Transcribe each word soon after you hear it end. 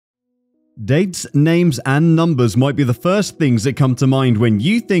Dates, names, and numbers might be the first things that come to mind when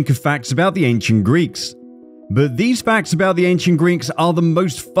you think of facts about the ancient Greeks. But these facts about the ancient Greeks are the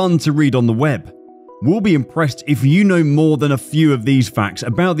most fun to read on the web. We'll be impressed if you know more than a few of these facts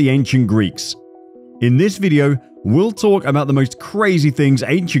about the ancient Greeks. In this video, we'll talk about the most crazy things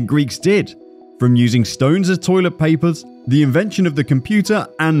ancient Greeks did, from using stones as toilet papers, the invention of the computer,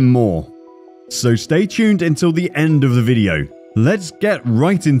 and more. So stay tuned until the end of the video. Let's get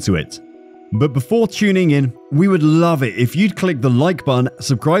right into it. But before tuning in, we would love it if you'd click the like button,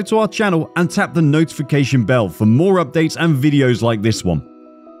 subscribe to our channel, and tap the notification bell for more updates and videos like this one.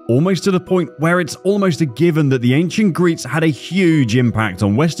 Almost to the point where it's almost a given that the ancient Greeks had a huge impact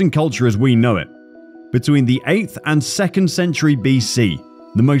on Western culture as we know it. Between the 8th and 2nd century BC,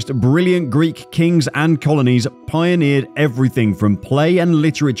 the most brilliant Greek kings and colonies pioneered everything from play and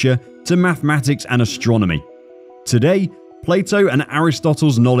literature to mathematics and astronomy. Today, Plato and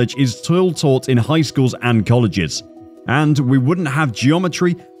Aristotle's knowledge is still taught in high schools and colleges, and we wouldn't have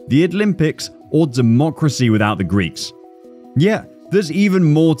geometry, the Olympics, or democracy without the Greeks. Yeah, there's even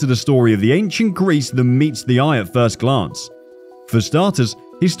more to the story of the ancient Greece than meets the eye at first glance. For starters,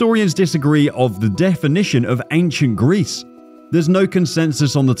 historians disagree of the definition of ancient Greece. There's no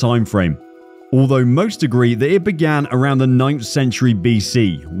consensus on the time frame, although most agree that it began around the 9th century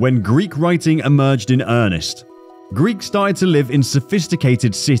BC, when Greek writing emerged in earnest. Greeks started to live in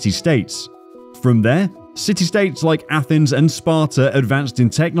sophisticated city-states. From there, city-states like Athens and Sparta advanced in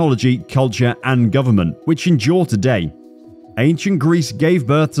technology, culture, and government, which endure today. Ancient Greece gave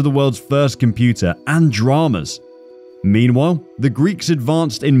birth to the world's first computer and dramas. Meanwhile, the Greeks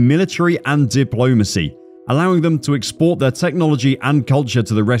advanced in military and diplomacy, allowing them to export their technology and culture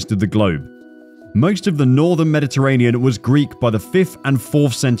to the rest of the globe. Most of the northern Mediterranean was Greek by the 5th and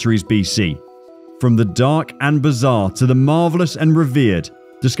 4th centuries BC. From the dark and bizarre to the marvelous and revered,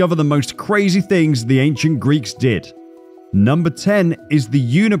 discover the most crazy things the ancient Greeks did. Number 10 is the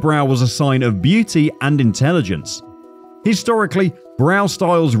unibrow was a sign of beauty and intelligence. Historically, brow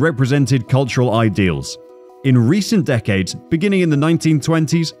styles represented cultural ideals. In recent decades, beginning in the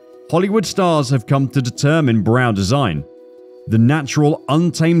 1920s, Hollywood stars have come to determine brow design. The natural,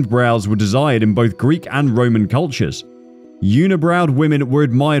 untamed brows were desired in both Greek and Roman cultures. Unibrowed women were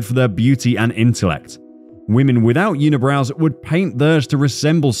admired for their beauty and intellect. Women without unibrows would paint theirs to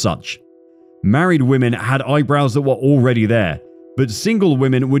resemble such. Married women had eyebrows that were already there, but single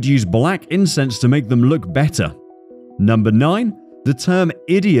women would use black incense to make them look better. Number 9. The term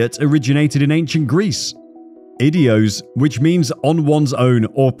idiot originated in ancient Greece. Idios, which means on one's own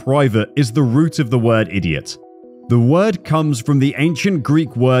or private, is the root of the word idiot. The word comes from the ancient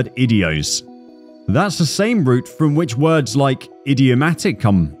Greek word idios. That's the same root from which words like idiomatic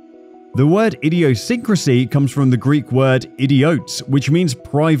come. The word idiosyncrasy comes from the Greek word idiotes, which means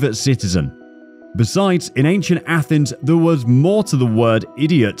private citizen. Besides, in ancient Athens, there was more to the word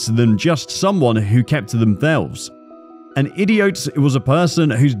idiots than just someone who kept to themselves. An idiot was a person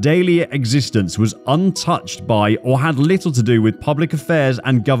whose daily existence was untouched by or had little to do with public affairs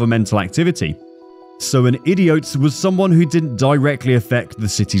and governmental activity. So an idiot was someone who didn't directly affect the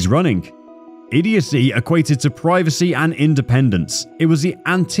city's running. Idiocy equated to privacy and independence. It was the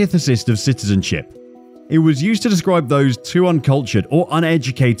antithesis of citizenship. It was used to describe those too uncultured or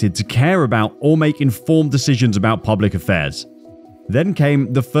uneducated to care about or make informed decisions about public affairs. Then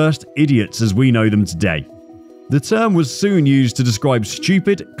came the first idiots as we know them today. The term was soon used to describe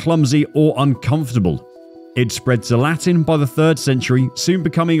stupid, clumsy, or uncomfortable. It spread to Latin by the 3rd century, soon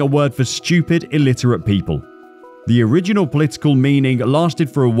becoming a word for stupid, illiterate people. The original political meaning lasted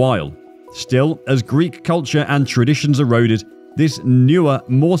for a while. Still, as Greek culture and traditions eroded, this newer,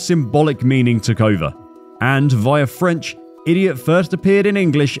 more symbolic meaning took over. And via French, idiot first appeared in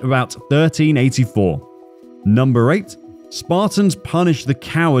English about 1384. Number 8. Spartans punished the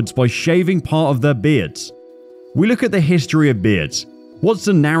cowards by shaving part of their beards. We look at the history of beards. What's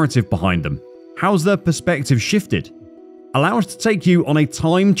the narrative behind them? How's their perspective shifted? Allow us to take you on a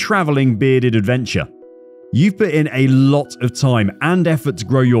time-traveling bearded adventure. You've put in a lot of time and effort to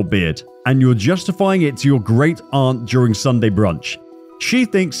grow your beard, and you're justifying it to your great aunt during Sunday brunch. She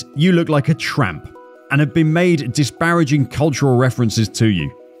thinks you look like a tramp and have been made disparaging cultural references to you.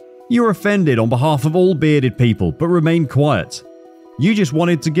 You're offended on behalf of all bearded people but remain quiet. You just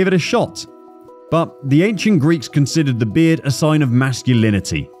wanted to give it a shot. But the ancient Greeks considered the beard a sign of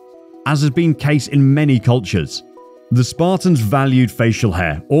masculinity, as has been the case in many cultures. The Spartans valued facial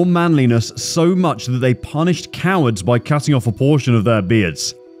hair or manliness so much that they punished cowards by cutting off a portion of their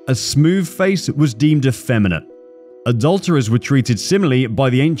beards. A smooth face was deemed effeminate. Adulterers were treated similarly by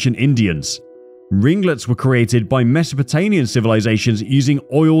the ancient Indians. Ringlets were created by Mesopotamian civilizations using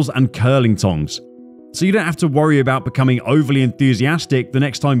oils and curling tongs, so you don't have to worry about becoming overly enthusiastic the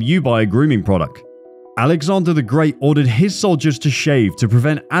next time you buy a grooming product. Alexander the Great ordered his soldiers to shave to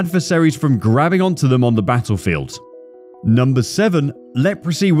prevent adversaries from grabbing onto them on the battlefield. Number 7.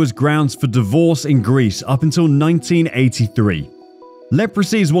 Leprosy was grounds for divorce in Greece up until 1983.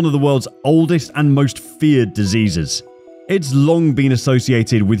 Leprosy is one of the world's oldest and most feared diseases. It's long been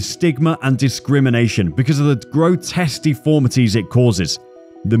associated with stigma and discrimination because of the grotesque deformities it causes,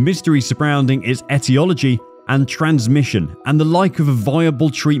 the mystery surrounding its etiology and transmission, and the lack of a viable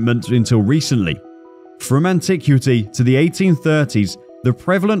treatment until recently. From antiquity to the 1830s, the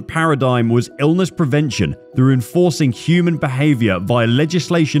prevalent paradigm was illness prevention through enforcing human behavior via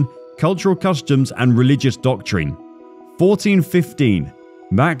legislation, cultural customs, and religious doctrine. 1415.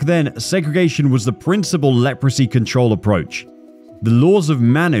 Back then, segregation was the principal leprosy control approach. The laws of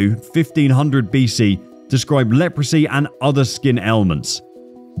Manu, 1500 BC, described leprosy and other skin ailments.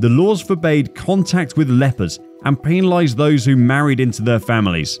 The laws forbade contact with lepers and penalized those who married into their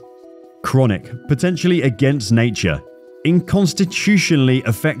families. Chronic, potentially against nature. Inconstitutionally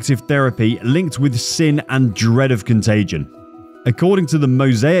effective therapy linked with sin and dread of contagion. According to the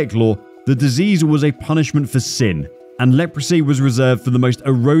Mosaic law, the disease was a punishment for sin, and leprosy was reserved for the most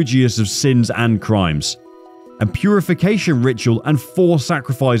odious of sins and crimes. A purification ritual and 4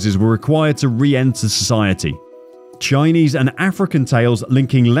 sacrifices were required to re-enter society. Chinese and African tales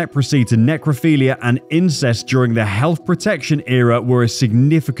linking leprosy to necrophilia and incest during the health protection era were a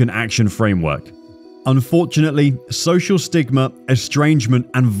significant action framework. Unfortunately, social stigma, estrangement,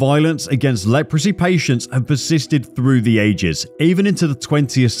 and violence against leprosy patients have persisted through the ages, even into the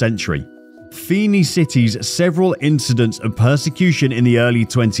 20th century. Fini cities several incidents of persecution in the early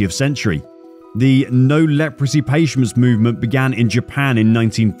 20th century. The No Leprosy Patients movement began in Japan in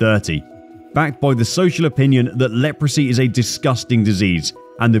 1930, backed by the social opinion that leprosy is a disgusting disease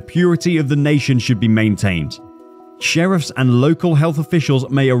and the purity of the nation should be maintained. Sheriffs and local health officials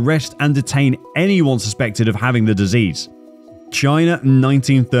may arrest and detain anyone suspected of having the disease. China in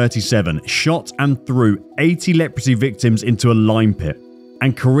 1937 shot and threw 80 leprosy victims into a lime pit,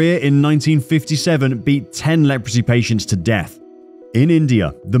 and Korea in 1957 beat 10 leprosy patients to death. In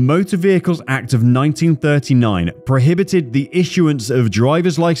India, the Motor Vehicles Act of 1939 prohibited the issuance of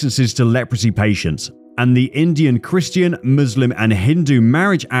driver's licenses to leprosy patients, and the Indian Christian, Muslim, and Hindu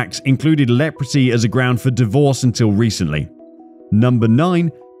Marriage Acts included leprosy as a ground for divorce until recently. Number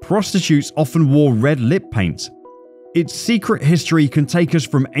 9. Prostitutes often wore red lip paint. Its secret history can take us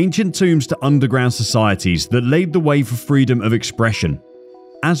from ancient tombs to underground societies that laid the way for freedom of expression.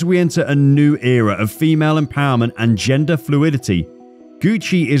 As we enter a new era of female empowerment and gender fluidity,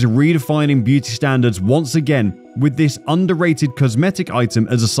 Gucci is redefining beauty standards once again with this underrated cosmetic item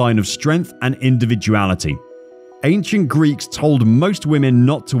as a sign of strength and individuality. Ancient Greeks told most women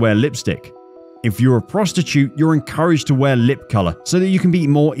not to wear lipstick. If you're a prostitute, you're encouraged to wear lip color so that you can be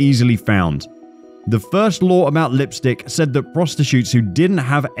more easily found. The first law about lipstick said that prostitutes who didn't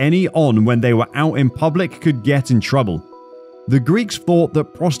have any on when they were out in public could get in trouble. The Greeks thought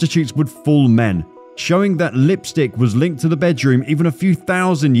that prostitutes would fool men, showing that lipstick was linked to the bedroom even a few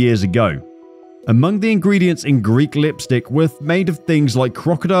thousand years ago. Among the ingredients in Greek lipstick were made of things like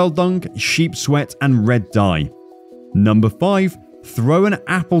crocodile dung, sheep sweat, and red dye. Number 5. Throw an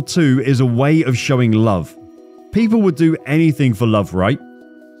apple too is a way of showing love. People would do anything for love, right?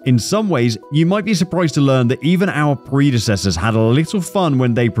 In some ways, you might be surprised to learn that even our predecessors had a little fun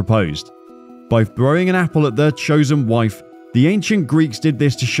when they proposed. By throwing an apple at their chosen wife, the ancient Greeks did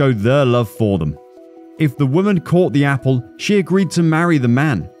this to show their love for them. If the woman caught the apple, she agreed to marry the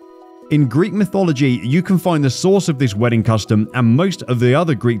man. In Greek mythology, you can find the source of this wedding custom and most of the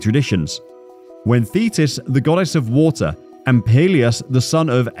other Greek traditions. When Thetis, the goddess of water, and Peleus, the son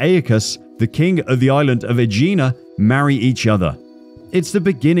of Aeacus, the king of the island of Aegina, marry each other. It's the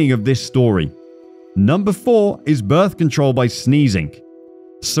beginning of this story. Number 4 is birth control by sneezing.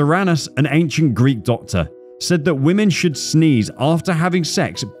 Cyrannus, an ancient Greek doctor, said that women should sneeze after having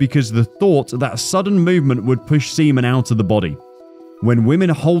sex because the thought that sudden movement would push semen out of the body. When women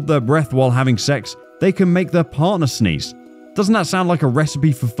hold their breath while having sex, they can make their partner sneeze. Doesn't that sound like a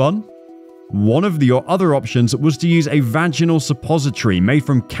recipe for fun? One of the other options was to use a vaginal suppository made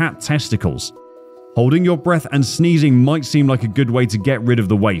from cat testicles. Holding your breath and sneezing might seem like a good way to get rid of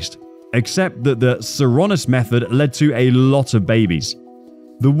the waste, except that the Cyrannus method led to a lot of babies.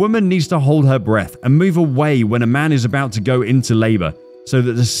 The woman needs to hold her breath and move away when a man is about to go into labor so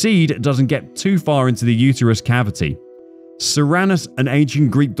that the seed doesn't get too far into the uterus cavity. Cyrannus, an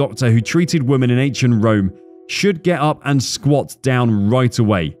ancient Greek doctor who treated women in ancient Rome, should get up and squat down right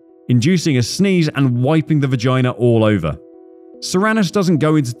away. inducing a sneeze and wiping the vagina all over. Soranus doesn't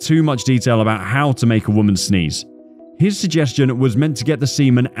go into too much detail about how to make a woman sneeze. His suggestion was meant to get the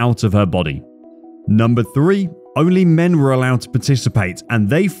semen out of her body. Number 3. Only men were allowed to participate, and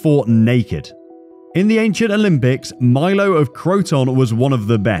they fought naked. In the ancient Olympics, Milo of Croton was one of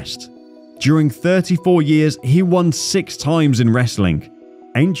the best. During 34 years, he won 6 times in wrestling.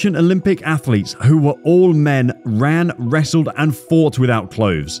 Ancient Olympic athletes, who were all men, ran, wrestled, and fought without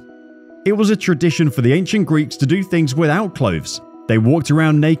clothes. It was a tradition for the ancient Greeks to do things without clothes. They walked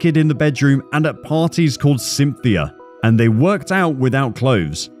around naked in the bedroom and at parties called Symphia, and they worked out without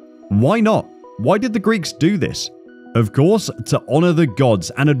clothes. Why not? Why did the Greeks do this? Of course, to honor the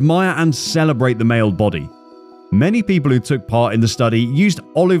gods and admire and celebrate the male body. Many people who took part in the study used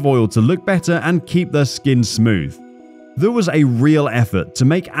olive oil to look better and keep their skin smooth. There was a real effort to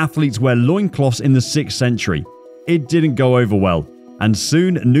make athletes wear loincloths in the 6th century. It didn't go over well, and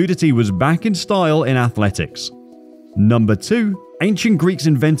soon nudity was back in style in athletics. Number 2. Ancient Greeks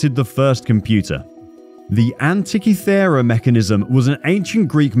invented the first computer. The Antikythera mechanism was an ancient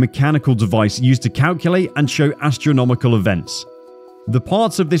Greek mechanical device used to calculate and show astronomical events. The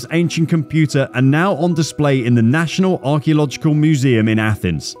parts of this ancient computer are now on display in the National Archaeological Museum in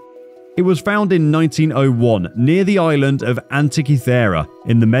Athens. It was found in 1901 near the island of Antikythera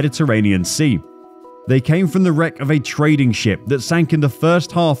in the Mediterranean Sea. They came from the wreck of a trading ship that sank in the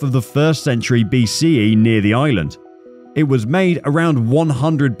first half of the 1st century BCE near the island. It was made around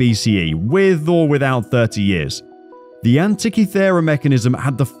 100 BCE, with or without 30 years. The Antikythera mechanism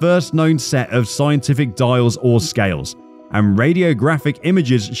had the first known set of scientific dials or scales, and radiographic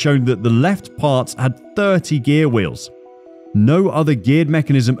images showed that the left parts had 30 gear wheels. No other geared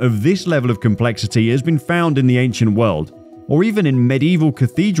mechanism of this level of complexity has been found in the ancient world, or even in medieval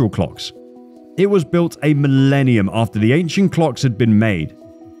cathedral clocks. It was built a millennium after the ancient clocks had been made.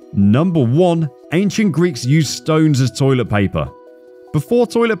 Number 1. Ancient Greeks used stones as toilet paper. Before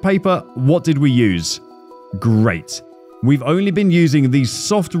toilet paper, what did we use? Great. We've only been using these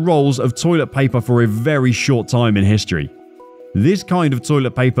soft rolls of toilet paper for a very short time in history. This kind of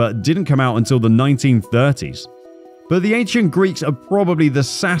toilet paper didn't come out until the 1930s. But the ancient Greeks are probably the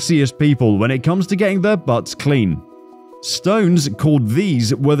sassiest people when it comes to getting their butts clean. Stones called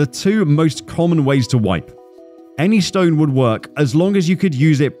these were the 2 most common ways to wipe. Any stone would work as long as you could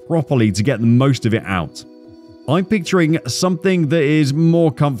use it properly to get the most of it out. I'm picturing something that is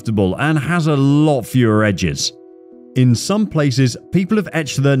more comfortable and has a lot fewer edges. In some places, people have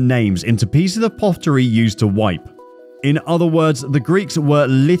etched their names into pieces of pottery used to wipe. In other words, the Greeks were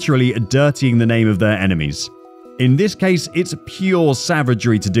literally dirtying the name of their enemies. In this case, it's pure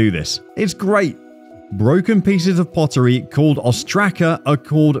savagery to do this. It's great. Broken pieces of pottery called ostraka are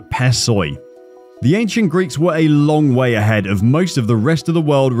called pessoi. The ancient Greeks were a long way ahead of most of the rest of the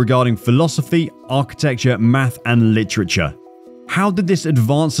world regarding philosophy, architecture, math, and literature. How did this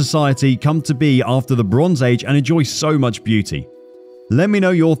advanced society come to be after the Bronze Age and enjoy so much beauty? Let me know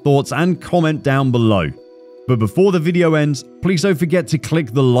your thoughts and comment down below. But before the video ends, please don't forget to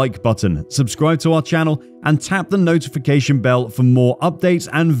click the like button, subscribe to our channel, and tap the notification bell for more updates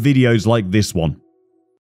and videos like this one.